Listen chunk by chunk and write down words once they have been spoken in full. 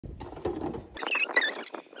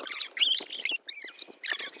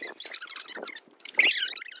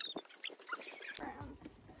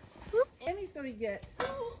we get.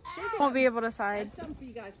 Won't be able to side. That's something for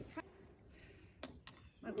you guys to try.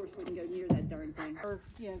 My horse wouldn't go near that darn thing. Or,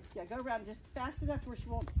 you know, yeah, go around just fast enough where she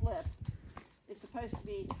won't slip. It's supposed to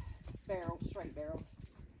be barrels, straight barrels.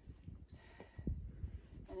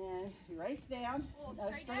 And then you race down. Oh, No,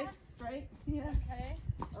 straight down? straight, yeah. Okay.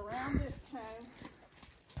 Around this toe.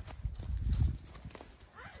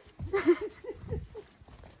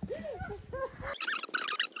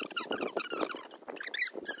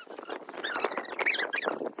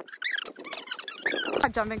 A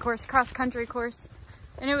jumping course, cross country course,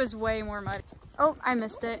 and it was way more muddy. Oh, I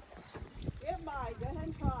missed it. It might. Go ahead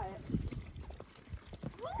and try it.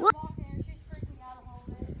 What?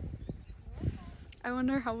 I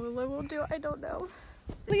wonder how Willow will do. I don't know.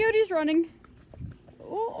 Leoty's running.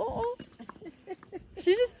 Oh.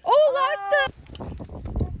 She just, lost it.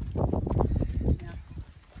 Yeah.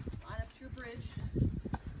 Line up to your bridge.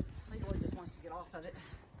 Leo just wants to get off of it.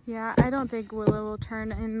 Yeah, I don't think Willow will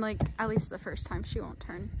turn, and like at least the first time she won't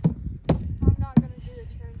turn. I'm not gonna do the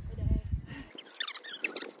turn today.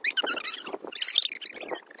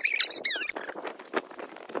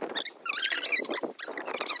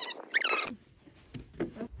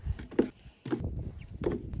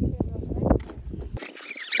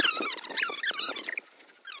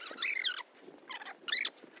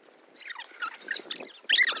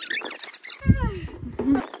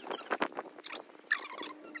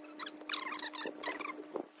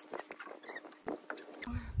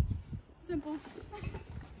 Simple.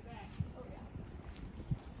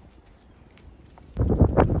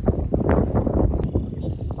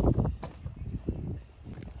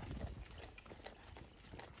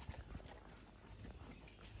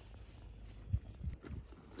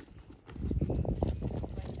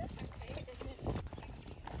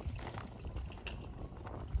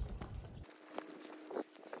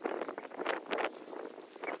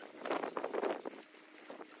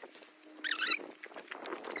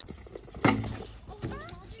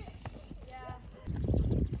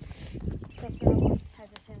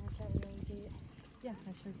 Yeah,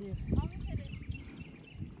 I sure do.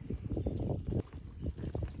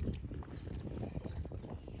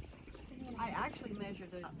 I actually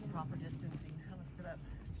measured the proper distancing. I looked it up.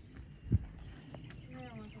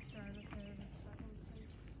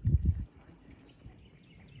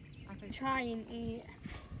 Try and eat.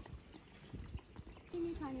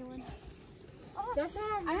 Teeny tiny one. Oh, that's what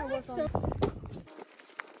I'm gonna work on.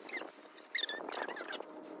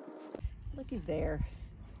 Looky there.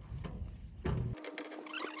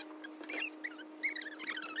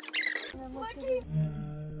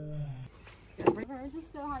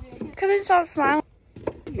 Couldn't stop smiling.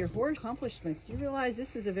 Your horse accomplishments. Do you realize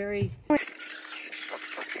this is a very...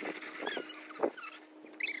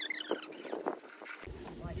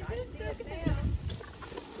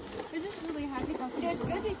 We're just really happy about Yeah, it's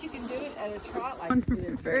good that you can do it at a trot like one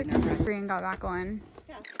this. river. Brian got back on.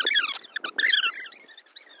 Yeah.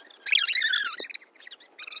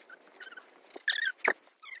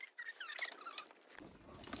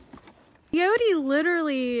 Yodi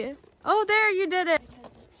literally. Oh, there, you did it.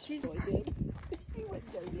 She's really good. He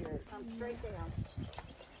wouldn't go near it. Come straight down.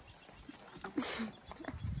 So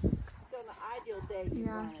on the ideal day, you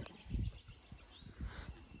Yeah. run it.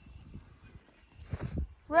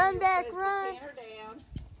 Run You're back, supposed to run. pan her down.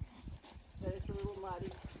 But it's a little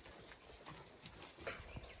muddy.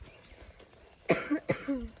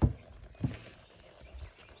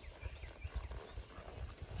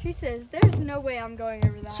 She says, "There's no way I'm going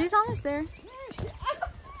over that." She's almost there.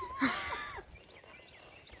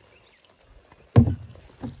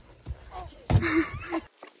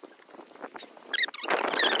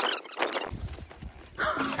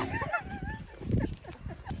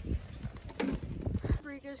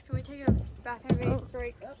 Breakers, can we take a bathroom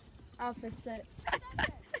break? Yep. I'll fix it.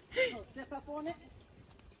 Oh, step up on it.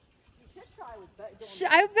 You should try with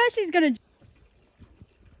doing I bet she's gonna.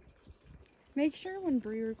 Make sure when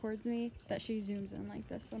Bree records me that she zooms in like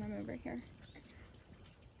this when I'm over here.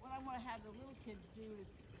 What I want to have the little kids do is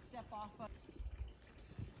step off of...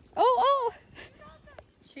 Oh.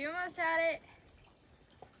 She almost had it.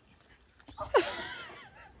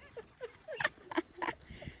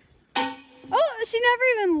 Oh, she never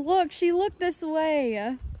even looked. She looked this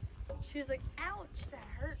way. She was like, "Ouch, that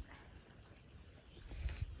hurt."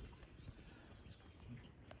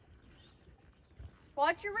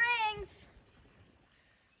 Watch your rings.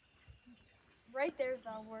 Right there's the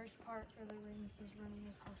worst part for the rings, was running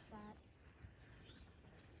across that.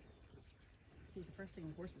 See, the first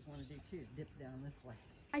thing horses want to do too is dip down this way.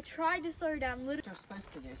 I tried to slow her down, What literally. you're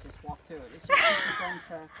supposed to do is just walk through it. It's just fun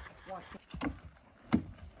to watch.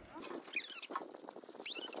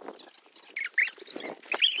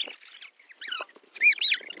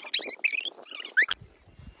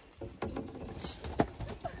 out.